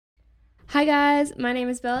Hi guys, my name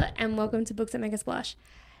is Bella and welcome to Books That Make Us Blush.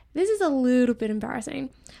 This is a little bit embarrassing.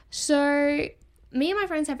 So, me and my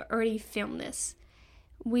friends have already filmed this.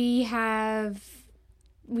 We've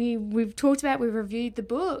talked about, we've reviewed the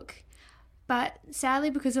book, but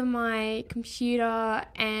sadly because of my computer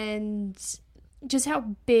and just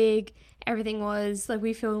how big everything was, like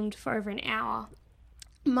we filmed for over an hour,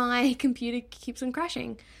 my computer keeps on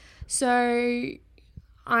crashing. So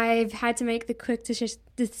I've had to make the quick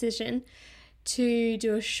decision to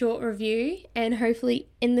do a short review, and hopefully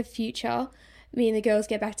in the future me and the girls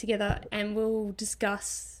get back together and we'll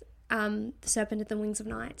discuss The Serpent and the Wings of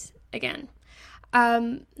Night again.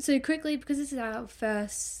 So quickly, because this is our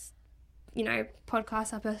first,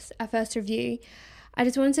 podcast, our first review, I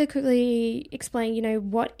just wanted to quickly explain,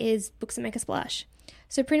 what is Books That Make Us Blush.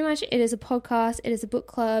 So pretty much it is a podcast, it is a book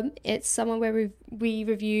club, it's somewhere where we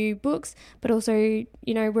review books, but also,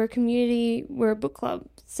 we're a community, we're a book club.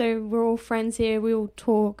 So we're all friends here, we all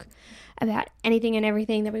talk about anything and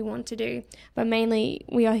everything that we want to do. But mainly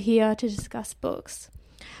we are here to discuss books.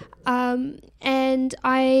 And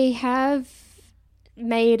I have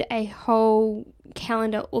made a whole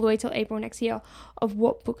calendar all the way till April next year of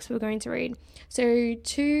what books we're going to read. So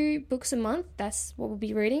 2 books a month, that's what we'll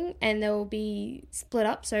be reading, and they will be split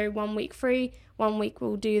up. So 1 week free, 1 week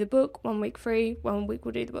we'll do the book, 1 week free, 1 week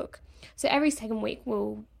we'll do the book. So every second week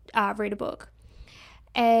we'll read a book.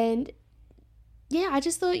 And yeah, I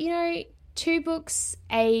just thought, 2 books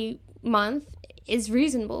a month is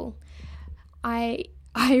reasonable. I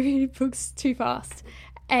read books too fast,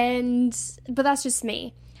 but that's just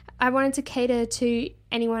me. I wanted to cater to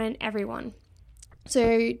anyone and everyone.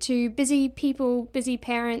 So to busy people, busy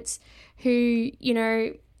parents who,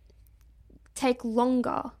 take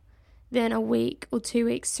longer than a week or 2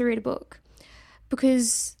 weeks to read a book.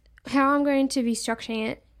 Because how I'm going to be structuring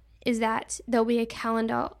it is that there'll be a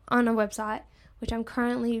calendar on a website, which I'm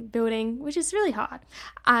currently building, which is really hard.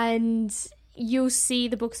 And you'll see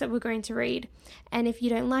the books that we're going to read. And if you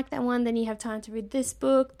don't like that one, then you have time to read this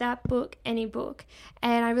book, that book, any book.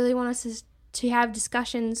 And I really want us to have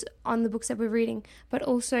discussions on the books that we're reading, but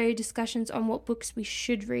also discussions on what books we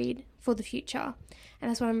should read for the future.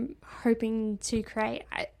 And that's what I'm hoping to create.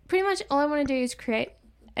 Pretty much all I want to do is create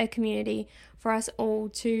a community for us all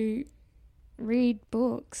to read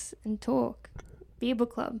books and talk, be a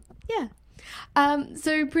book club. Yeah.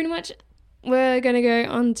 So pretty much we're going to go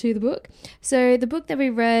on to the book. So the book that we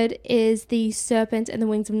read is The Serpent and the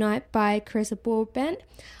Wings of Night by Carissa Broadbent.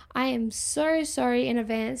 I am so sorry in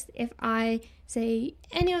advance if I say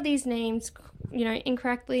any of these names,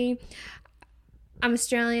 incorrectly. I'm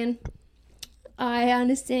Australian. I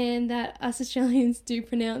understand that us Australians do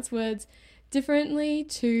pronounce words differently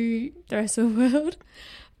to the rest of the world,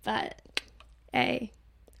 but hey,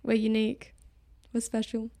 we're unique. We're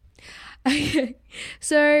special. Okay,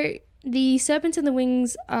 so The Serpent and the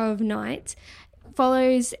Wings of Night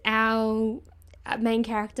follows our main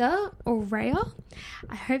character, Aurea.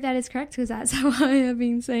 I hope that is correct because that's how I have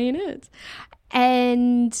been saying it.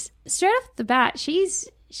 And straight off the bat, she's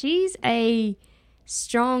a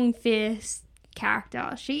strong, fierce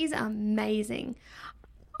character. She's amazing.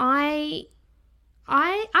 I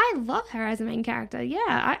love her as a main character.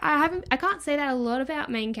 Yeah, I can't say that a lot about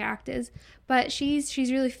main characters, but she's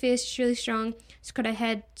really fierce, she's really strong. She's got her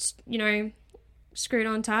head, screwed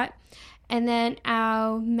on tight. And then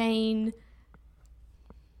our main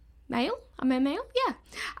male?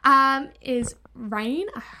 Yeah. Is Rain.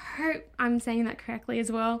 I hope I'm saying that correctly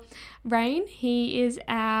as well. Rain, he is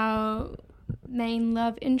our main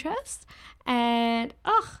love interest. And,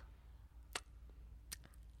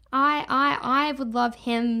 I would love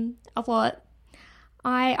him a lot.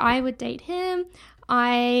 I would date him.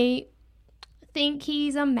 I think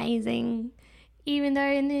he's amazing. Even though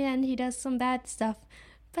in the end he does some bad stuff.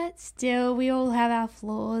 But still, we all have our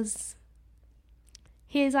flaws.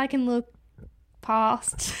 His I can look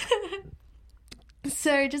past.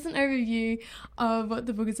 So just an overview of what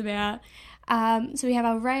the book is about. So we have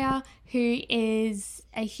Aurea, who is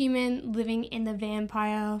a human living in the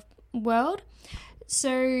vampire world.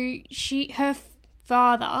 So her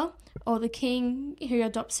father, or the king who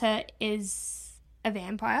adopts her, is a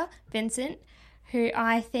vampire, Vincent, who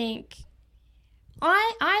I think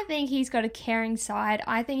he's got a caring side.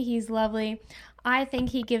 I think he's lovely. I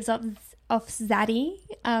think he gives off Zaddy,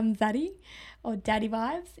 or daddy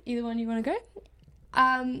vibes, either one you want to go.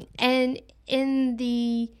 And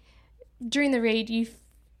during the read,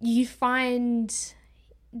 you find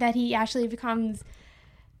that he actually becomes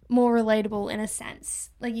more relatable in a sense.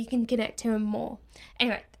 Like, you can connect to him more.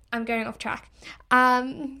 Anyway, I'm going off track.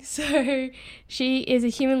 So she is a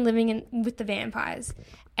human living with the vampires,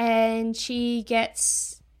 and she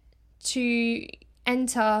gets to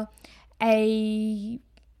enter a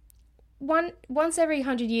once every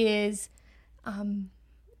 100 years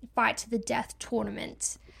fight to the death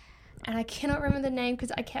tournament. And I cannot remember the name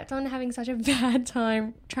because I kept on having such a bad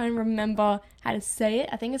time trying to remember how to say it.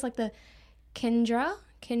 I think it's like the Conjure.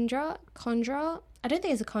 I don't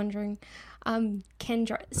think it's a conjuring.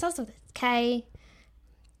 Kendra. It starts with K.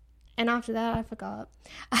 And after that, I forgot.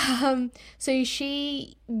 So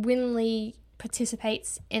she willingly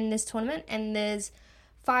participates in this tournament, and there's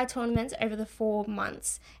 5 tournaments over the 4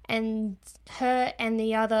 months. And her and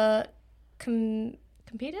the other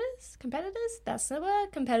competitors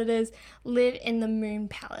live in the Moon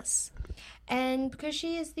Palace. And because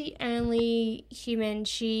she is the only human,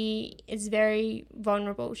 she is very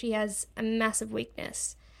vulnerable. She has a massive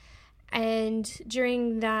weakness. And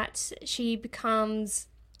during that, she becomes,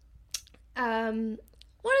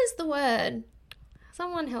 what is the word?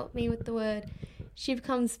 Someone help me with the word. She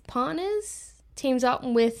becomes partners, teams up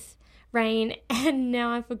with Rain, and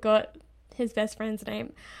now I forgot his best friend's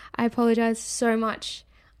name. I apologize so much.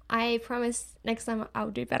 I promise next time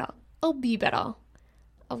I'll do better. I'll be better.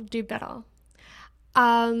 I'll do better.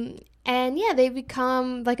 And yeah, they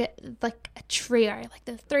become like a trio, like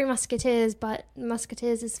the 3 musketeers, but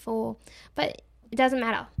musketeers is 4, but it doesn't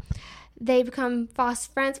matter. They become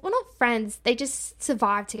fast friends. Well, not friends. They just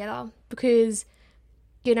survive together because,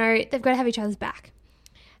 they've got to have each other's back.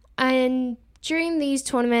 And during these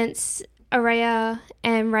tournaments, Araya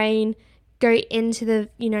and Rain go into the,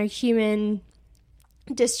 human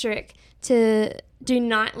district to do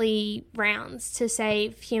nightly rounds to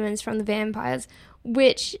save humans from the vampires,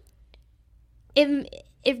 which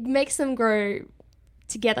it makes them grow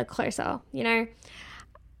together closer,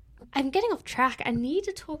 I'm getting off track. I need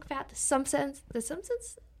to talk about The Simpsons.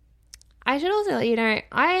 I should also let you know,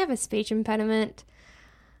 I have a speech impediment.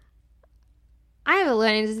 I have a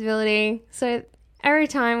learning disability. So every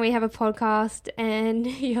time we have a podcast and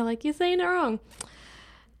you're like, you're saying it wrong,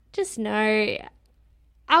 just know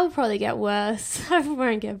I'll probably get worse. I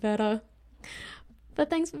won't get better. But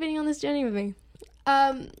thanks for being on this journey with me.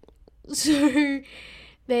 So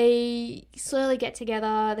they slowly get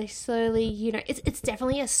together. They slowly, it's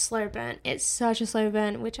definitely a slow burn. It's such a slow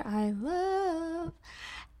burn, which I love.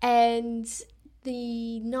 And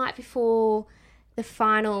the night before the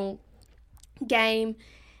final game,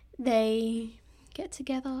 they get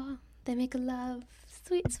together. They make love,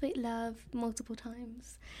 sweet, sweet love, multiple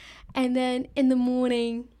times. And then in the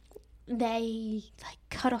morning, they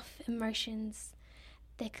cut off emotions.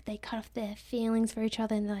 They cut off their feelings for each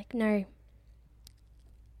other, and they're like, no,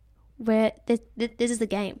 this is the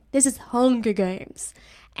game. This is Hunger Games,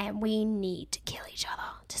 and we need to kill each other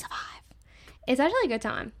to survive. It's actually a good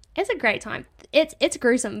time. It's a great time. It's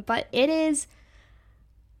gruesome, but it is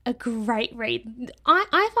a great read.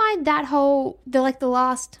 I find that the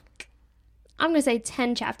last, I'm going to say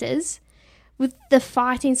 10 chapters, with the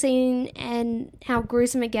fighting scene and how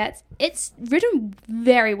gruesome it gets, it's written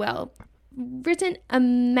very well. Written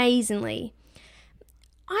amazingly.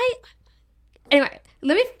 Anyway,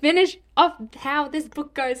 let me finish off how this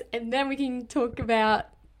book goes, and then we can talk about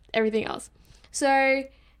everything else. So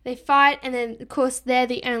they fight, and then of course they're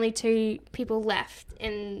the only 2 people left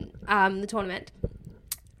in the tournament.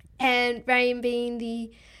 And Rain, being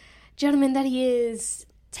the gentleman that he is,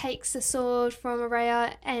 takes the sword from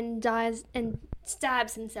Araya and dies and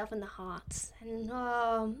stabs himself in the heart. And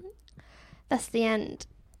that's the end.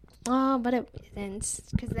 Oh, but it ends,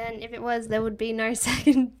 because then if it was, there would be no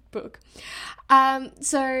second book.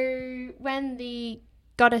 So when the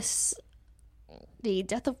goddess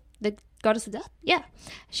of death, yeah,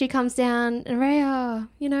 she comes down, and Rhea,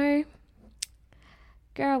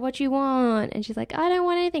 girl, what you want? And she's like, I don't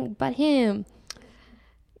want anything but him.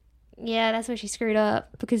 Yeah, that's where she screwed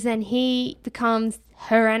up, because then he becomes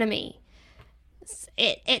her enemy.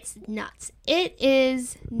 It's nuts. It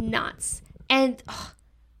is nuts. And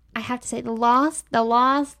I have to say, the last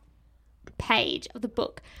page of the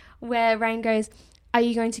book where Rain goes, are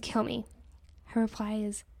you going to kill me? Her reply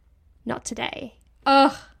is, not today.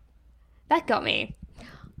 Ugh, that got me.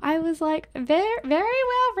 I was like, very, very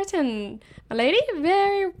well written, my lady.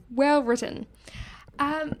 Very well written.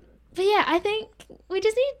 But yeah, I think we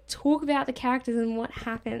just need to talk about the characters and what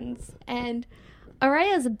happens. And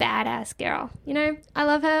Araya's a badass girl. I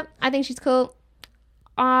love her. I think she's cool.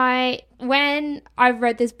 When I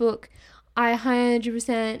read this book, I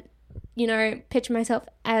 100%, pitch myself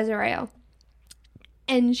as Araya.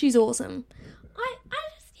 And she's awesome.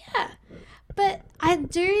 But I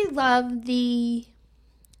do love the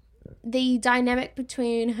dynamic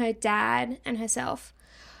between her dad and herself,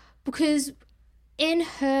 because in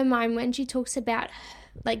her mind, when she talks about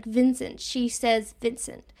like Vincent, she says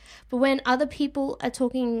Vincent. But when other people are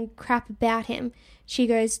talking crap about him, she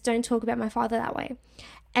goes, don't talk about my father that way.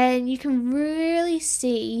 And you can really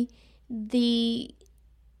see the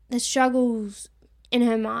struggles in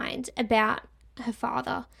her mind about her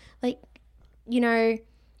father. Like, you know,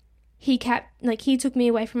 he took me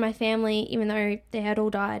away from my family, even though they had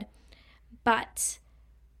all died. But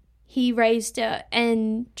he raised her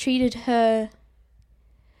and treated her,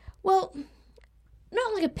 well,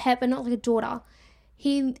 not like a pet, but not like a daughter.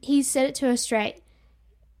 He said it to her straight.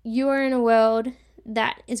 You are in a world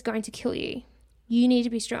that is going to kill you. You need to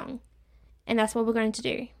be strong. And that's what we're going to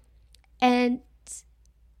do. And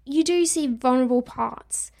you do see vulnerable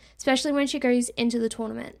parts, especially when she goes into the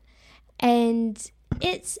tournament. And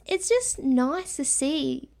it's just nice to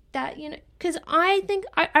see that, you know, because I think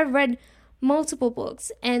I've read multiple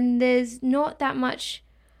books and there's not that much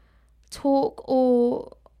talk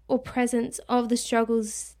or presence of the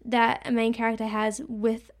struggles that a main character has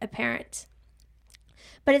with a parent.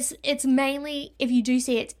 But it's mainly, if you do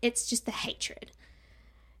see it, it's just the hatred.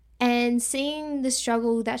 And seeing the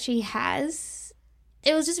struggle that she has,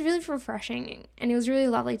 it was just really refreshing and it was really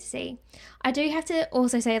lovely to see. I do have to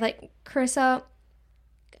also say, like, Carissa,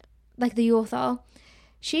 like the author,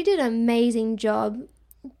 she did an amazing job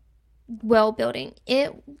world building.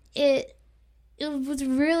 It was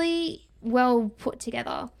really well put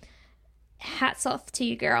together. Hats off to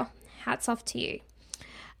you, girl. Hats off to you.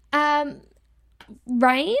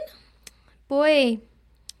 Rain, boy,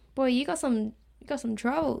 you got some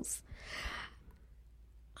troubles.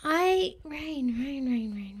 Rain.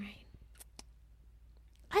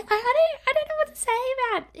 I don't know what to say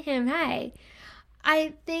about him. Hey,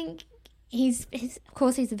 I think he's of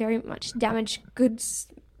course he's a very much damaged goods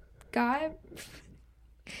guy,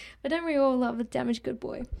 but don't we all love a damaged good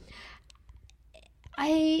boy?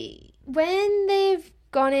 When the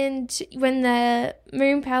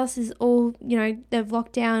Moon Palace is all, you know, they've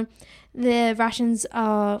locked down, the rations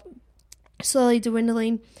are slowly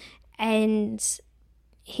dwindling, and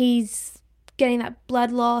he's getting that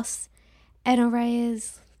blood loss, and Araya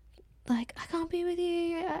is like, I can't be with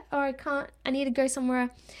you, or I need to go somewhere,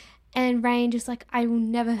 and Rain just like, I will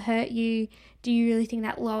never hurt you, do you really think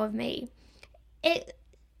that low of me? It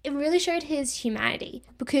really showed his humanity,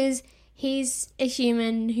 because he's a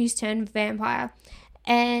human who's turned vampire,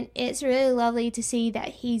 and it's really lovely to see that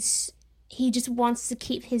he just wants to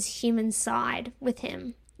keep his human side with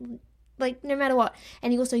him, like, no matter what.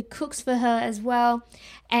 And he also cooks for her as well,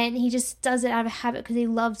 and he just does it out of habit because he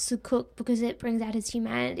loves to cook, because it brings out his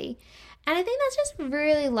humanity. And I think that's just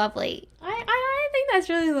really lovely. I think that's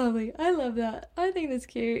really lovely. I love that. I think that's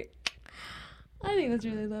cute. I think that's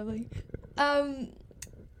really lovely. I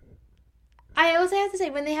also have to say,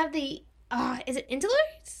 when they have the is it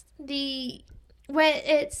interludes? Where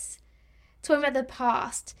it's talking about the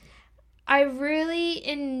past, I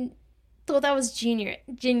really thought that was genius.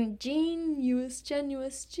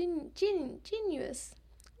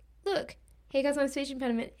 Look, here goes my speech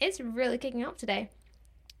impediment. It's really kicking up today.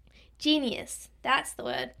 Genius, that's the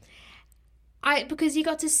word. Because you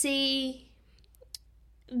got to see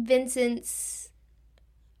Vincent's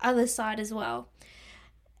other side as well,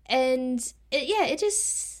 and it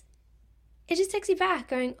just takes you back,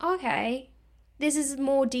 going, okay, this is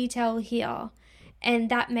more detail here, and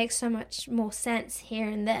that makes so much more sense here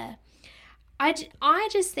and there. I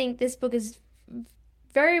just think this book is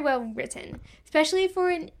very well written, especially for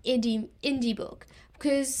an indie book,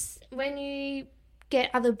 because when you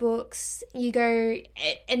get other books, you go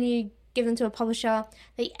and you give them to a publisher,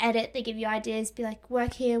 they edit, they give you ideas, be like,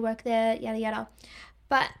 work here, work there, yada yada.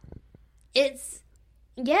 But it's,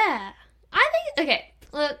 yeah, I think, okay,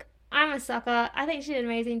 look, I'm a sucker. I think she did an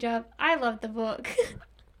amazing job. I loved the book.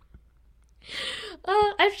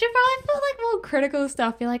 I should probably put like more critical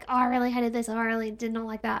stuff. Be like, oh, I really hated this. Oh, I really did not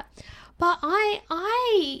like that. But I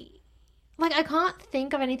can't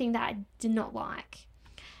think of anything that I did not like.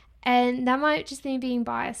 And that might just be being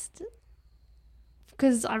biased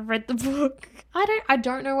because I've read the book. I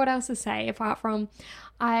don't know what else to say apart from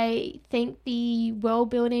I think the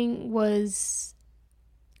world building was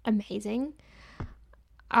amazing.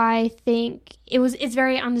 I think it's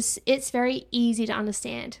very easy to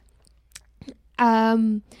understand.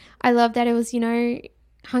 I love that it was, you know,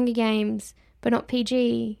 Hunger Games, but not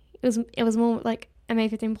PG. It was more like MA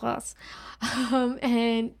 15 plus.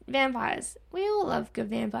 And vampires. We all love good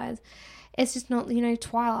vampires. It's just not, you know,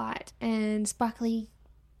 Twilight and sparkly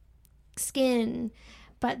skin.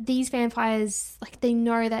 But these vampires, like, they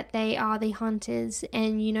know that they are the hunters,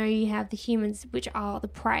 and, you know, you have the humans, which are the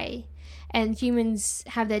prey. and humans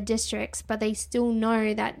have their districts, but they still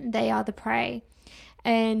know that they are the prey.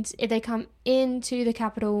 And if they come into the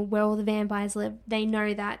capital where all the vampires live, they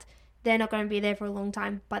know that they're not going to be there for a long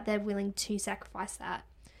time, but they're willing to sacrifice that.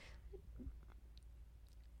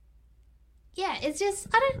 Yeah, it's just,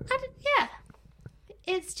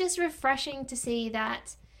 it's just refreshing to see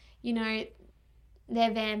that, you know,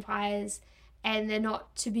 they're vampires and they're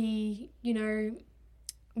not to be, you know,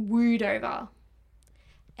 wooed over.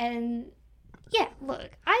 And yeah, look,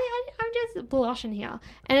 I'm just blushing here.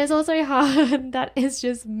 And it's also hard that it's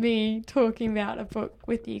just me talking about a book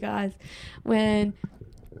with you guys when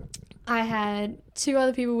I had 2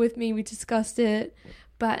 other people with me. We discussed it,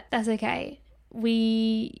 but that's okay.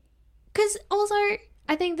 Because also,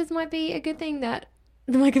 I think this might be a good thing that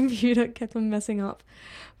my computer kept on messing up.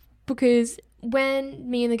 Because when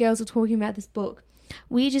me and the girls were talking about this book,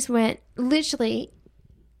 we just went, literally,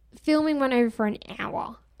 filming went over an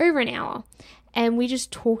hour. And we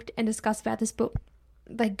just talked and discussed about this book,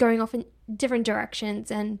 like going off in different directions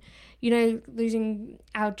and, you know, losing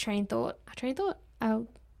our our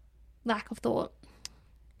lack of thought.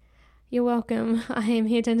 You're welcome. I am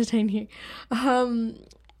here to entertain you.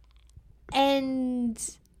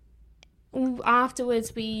 And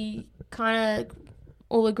afterwards we kind of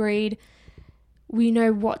all agreed we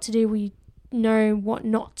know what to do, we know what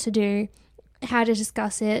not to do, how to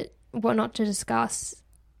discuss it, what not to discuss.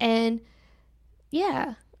 And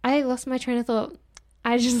yeah, I lost my train of thought.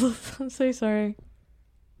 I'm so sorry.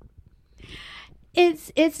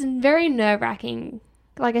 It's very nerve-wracking,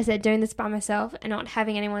 like I said, doing this by myself and not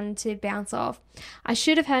having anyone to bounce off. I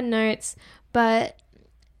should have had notes, but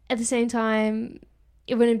at the same time,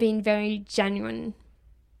 it wouldn't have been very genuine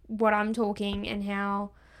what I'm talking and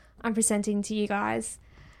how I'm presenting to you guys,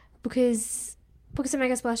 because Books That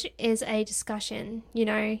Make Us Blush is a discussion, you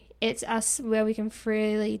know. It's us where we can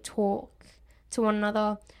freely talk to one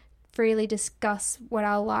another, freely discuss what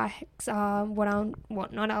our likes are,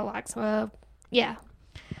 what not our likes are. Yeah.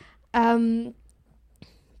 But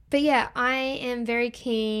yeah, I am very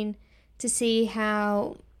keen to see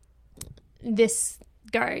how this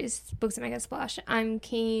goes, Books That Make Us Blush. I'm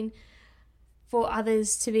keen for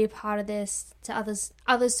others to be a part of this, to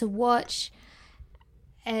others to watch,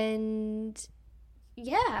 and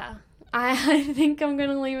yeah, I think I'm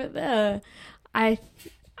gonna leave it there. I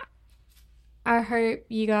hope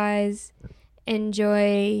you guys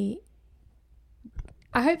enjoy.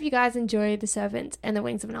 I hope you guys enjoy The Serpent and the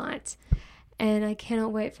Wings of Night, and I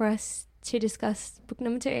cannot wait for us to discuss book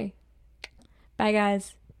number 2. Bye,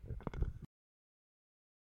 guys.